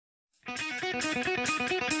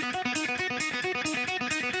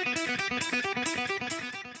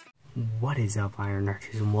What is up, Iron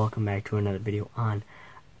Archers, and welcome back to another video on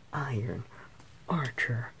Iron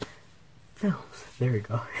Archer Films. There we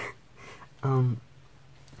go.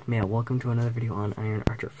 Yeah, welcome to another video on Iron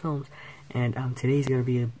Archer Films, and today's gonna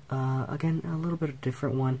be again a little bit of a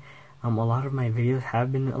different one. A lot of my videos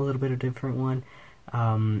have been a little bit of a different one,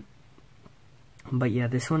 but yeah,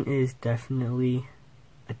 this one is definitely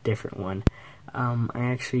a different one. I've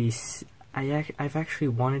actually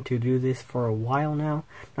wanted to do this for a while now.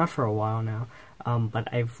 Not for a while now, but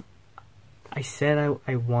I said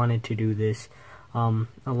I wanted to do this a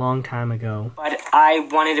long time ago. But I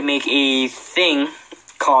wanted to make a thing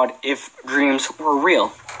called If Dreams Were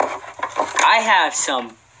Real. I have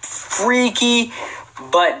some freaky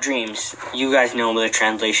butt dreams. You guys know the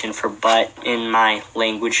translation for butt in my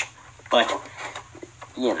language, but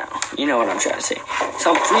you know what I'm trying to say.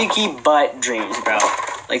 Some freaky butt dreams, bro.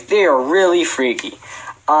 Like, they are really freaky.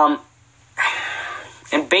 And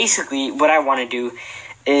basically, what I want to do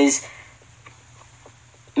is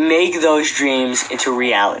make those dreams into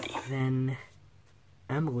reality. Then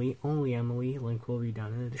Emily, only Emily, link will be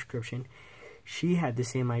down in the description, she had the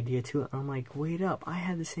same idea too. I'm like, wait up, I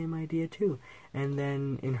had the same idea too. And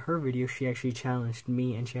then in her video, she actually challenged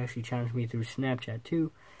me, and she actually challenged me through Snapchat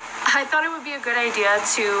too. I thought it would be a good idea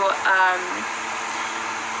to,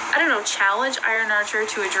 I don't know, challenge Iron Archer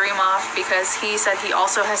to a dream off, because he said he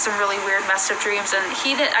also has some really weird messed up dreams, and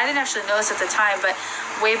I didn't actually know this at the time, but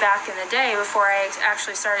way back in the day, before I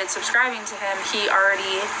actually started subscribing to him, he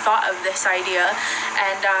already thought of this idea,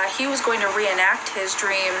 and he was going to reenact his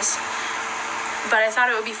dreams. But I thought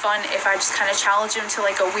it would be fun if I just kind of challenge him to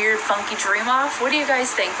like a weird, funky dream off. What do you guys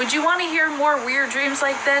think? Would you want to hear more weird dreams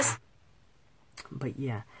like this? But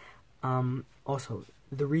yeah, also,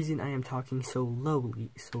 the reason I am talking so low,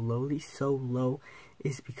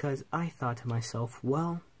 is because I thought to myself,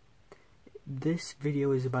 well, this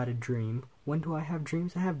video is about a dream. When do I have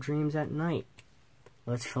dreams? I have dreams at night.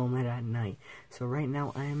 Let's film it at night. So right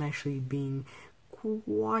now, I am actually being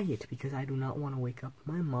quiet because I do not want to wake up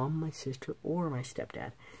my mom, my sister, or my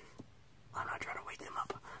stepdad. I'm not trying to wake them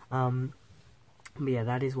up. But yeah,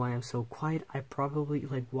 that is why I'm so quiet. I probably,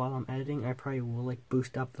 like, while I'm editing, I probably will, like,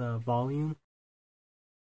 boost up the volume.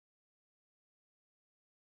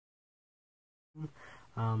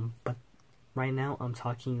 But right now I'm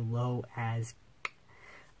talking low as,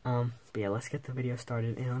 but yeah, let's get the video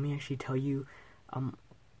started, and let me actually tell you,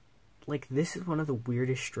 like, this is one of the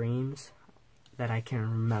weirdest streams that I can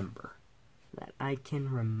remember,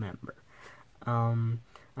 I'm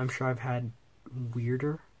sure I've had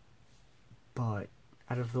weirder, but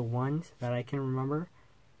out of the ones that I can remember,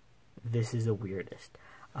 this is the weirdest.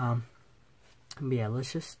 But yeah,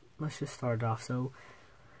 let's just start off. So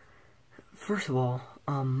first of all,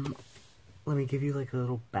 let me give you like a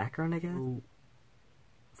little background, I guess. So,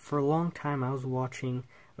 for a long time, I was watching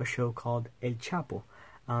a show called El Chapo.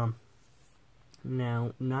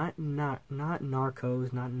 Now, not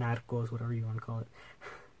Narcos, not Narcos, whatever you want to call it.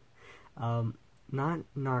 Not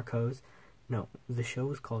Narcos. No, the show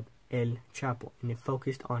was called El Chapo, and it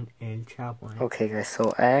focused on El Chapo. Okay, guys,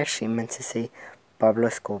 so I actually meant to say Pablo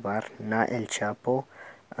Escobar, not El Chapo.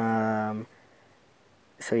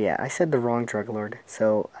 So yeah, I said the wrong drug lord,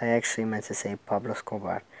 so I actually meant to say Pablo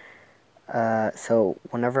Escobar. So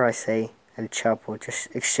whenever I say El Chapo, just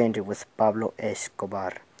exchange it with Pablo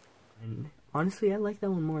Escobar. And honestly, I like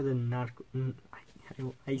that one more than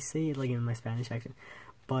I say it like in my Spanish accent,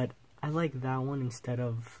 but I like that one instead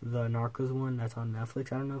of the Narcos one that's on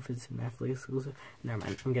Netflix. I don't know if it's Netflix exclusive. Never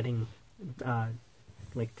mind, I'm getting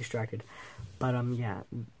like distracted. But yeah,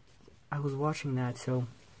 I was watching that, so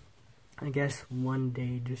I guess one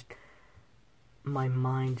day just my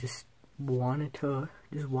mind just wanted to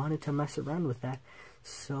mess around with that.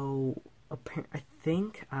 So I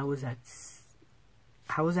think I was at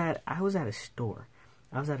a store.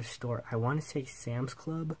 I want to say Sam's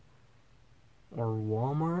Club or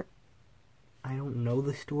Walmart. I don't know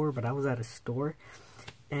the store, but I was at a store,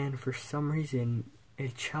 and for some reason El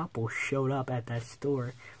Chapo showed up at that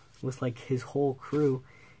store with like his whole crew,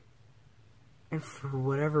 and for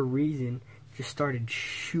whatever reason just started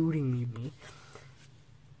shooting me.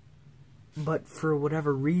 But for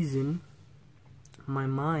whatever reason, my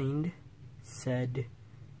mind said,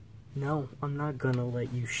 no, I'm not gonna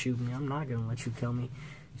let you shoot me. I'm not gonna let you kill me.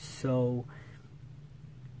 So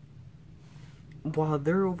while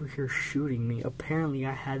they're over here shooting me, apparently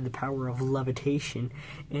I had the power of levitation,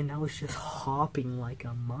 and I was just hopping like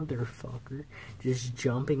a motherfucker, just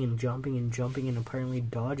jumping and jumping and jumping and apparently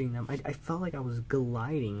dodging them. I felt like I was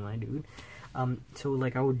gliding, my dude. So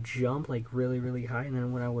like I would jump like really, really high, and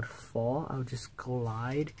then when I would fall, I would just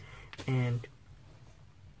glide. And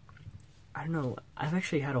I don't know, I've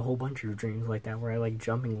actually had a whole bunch of dreams like that where I like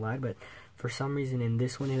jump and glide, but for some reason in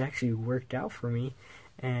this one it actually worked out for me.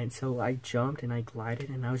 And so I jumped and I glided,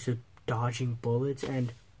 and I was just dodging bullets,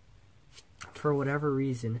 and for whatever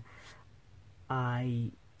reason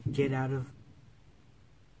I get out of...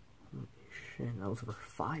 Holy shit, those were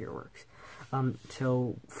fireworks.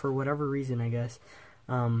 So for whatever reason, I guess,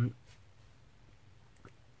 well,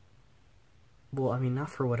 I mean, not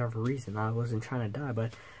for whatever reason, I wasn't trying to die,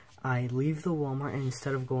 but I leave the Walmart, and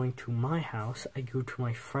instead of going to my house, I go to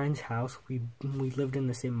my friend's house. We lived in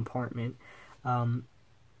the same apartment, in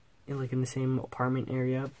the same apartment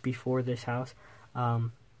area before this house.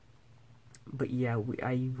 But yeah,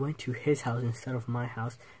 I went to his house instead of my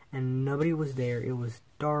house, and nobody was there. It was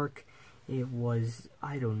dark. It was,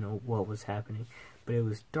 I don't know what was happening, but it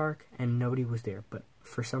was dark and nobody was there. But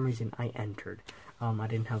for some reason, I entered. I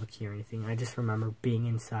didn't have a key or anything. I just remember being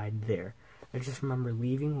inside there. I just remember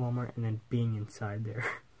leaving Walmart and then being inside there.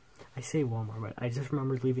 I say Walmart, but I just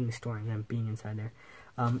remember leaving the store and then being inside there.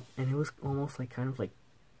 And it was almost like kind of like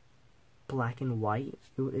black and white.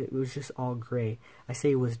 It was just all gray. I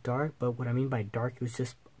say it was dark, but what I mean by dark, it was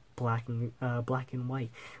just black and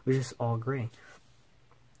white. It was just all gray.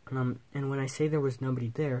 And when I say there was nobody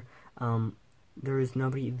there, there was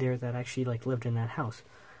nobody there that actually like lived in that house.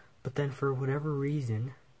 But then for whatever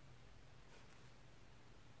reason,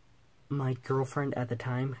 my girlfriend at the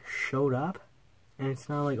time showed up, and it's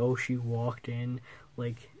not like, oh, she walked in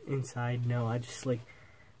like inside. No, I just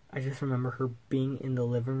remember her being in the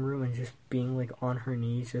living room and just being like on her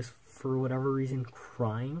knees, just for whatever reason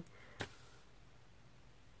crying.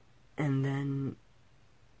 And then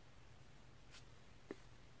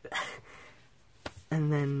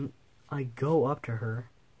I go up to her,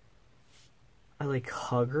 I like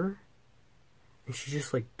hug her, and she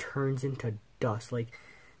just like turns into dust, like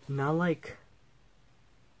not like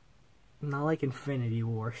Infinity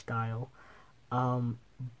War style, but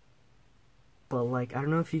like I don't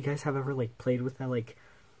know if you guys have ever like played with that, like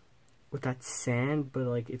with that sand, but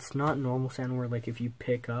like it's not normal sand where like if you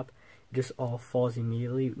pick up it just all falls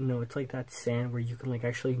immediately. No, it's like that sand where you can like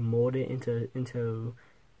actually mold it into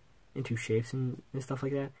shapes and stuff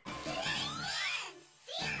like that.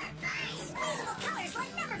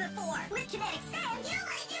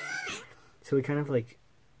 So we kind of like,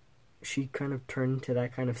 she kind of turned into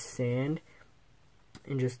that kind of sand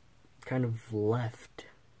and just kind of left.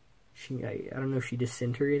 I don't know if she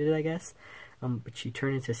disintegrated, I guess, but she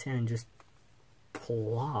turned into sand and just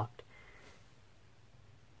plopped.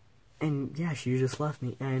 And yeah, she just left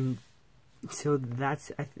me, and so that's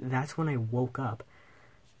when I woke up.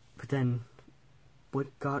 But then what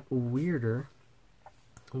got weirder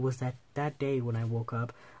was that day when I woke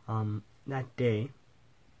up, that day,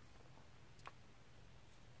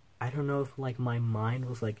 I don't know if like my mind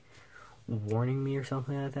was like warning me or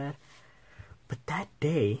something like that, but that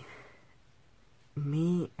day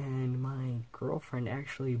me and my girlfriend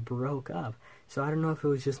actually broke up. So I don't know if it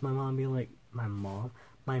was just my mom being like, my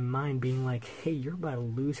mind being like, hey, you're about to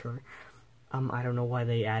lose her. I don't know why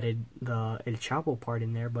they added the El Chapo part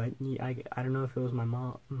in there, but I don't know if it was my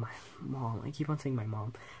mom, I keep on saying my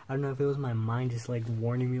mom. I don't know if it was my mind just like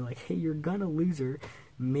warning me like, hey, you're gonna lose her.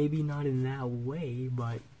 Maybe not in that way,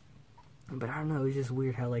 but I don't know, it was just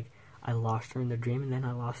weird how like I lost her in the dream and then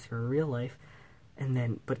I lost her in real life, and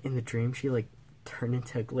then but in the dream she like turned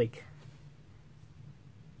into like,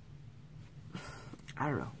 I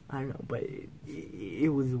don't know, but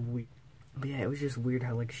it was weird. But yeah, it was just weird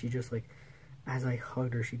how like she just like, as I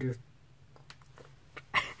hugged her, she just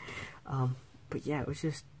but yeah, it was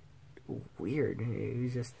just weird. It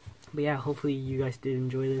was just, but yeah, hopefully you guys did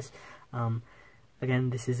enjoy this. Again,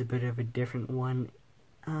 this is a bit of a different one.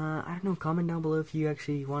 I don't know, comment down below if you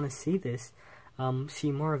actually want to see this,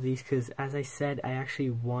 see more of these, because as I said, I actually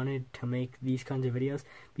wanted to make these kinds of videos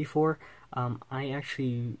before. I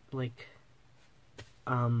actually, like,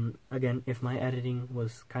 again, if my editing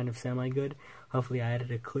was kind of semi-good, hopefully I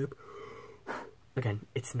edited a clip. Again,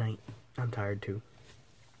 it's night, I'm tired too.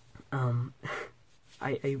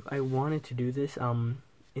 I wanted to do this,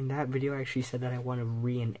 in that video I actually said that I want to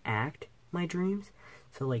reenact my dreams,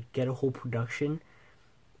 so like get a whole production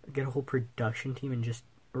team and just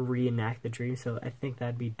reenact the dream. So I think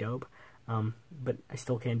that'd be dope, but I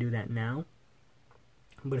still can't do that now.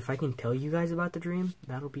 But if I can tell you guys about the dream,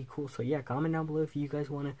 that'll be cool. So yeah, comment down below if you guys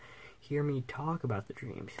want to hear me talk about the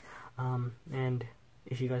dreams, and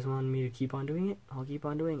if you guys want me to keep on doing it, I'll keep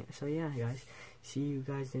on doing it. So yeah, guys, see you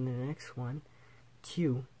guys in the next one.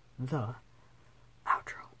 Cue the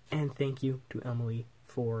outro. And thank you to Emily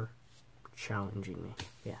for challenging me.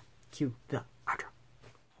 Yeah, cue the outro.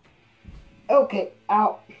 Okay,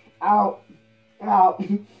 ow, ow, ow,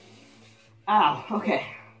 ow, okay.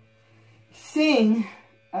 Seeing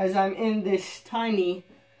as I'm in this tiny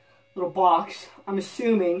little box, I'm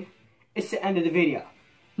assuming it's the end of the video.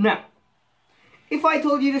 Now, if I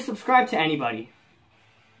told you to subscribe to anybody,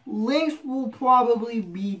 links will probably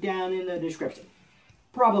be down in the description.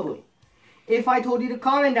 Probably. If I told you to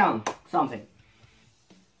comment down something,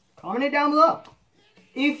 comment it down below.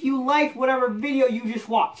 If you liked whatever video you just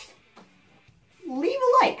watched, leave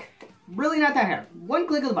a like. Really not that hard. One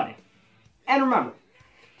click of the button. And remember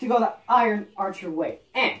to go the Iron Archer way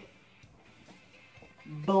and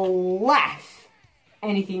blast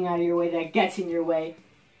anything out of your way that gets in your way.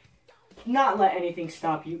 Not let anything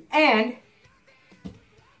stop you. And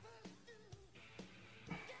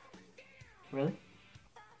really?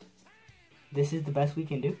 This is the best we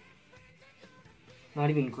can do? Not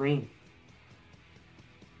even green.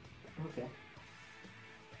 Okay.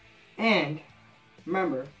 And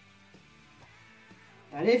remember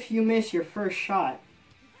that if you miss your first shot,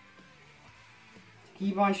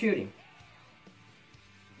 keep on shooting.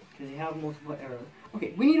 Because you have multiple arrows.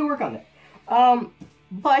 Okay, we need to work on that.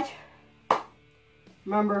 But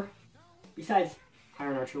remember, besides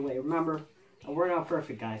Iron Archer Way, remember, we're not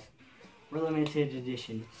perfect, guys. We're limited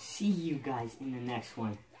edition. See you guys in the next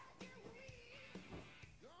one.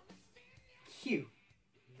 Cue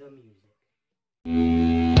the music.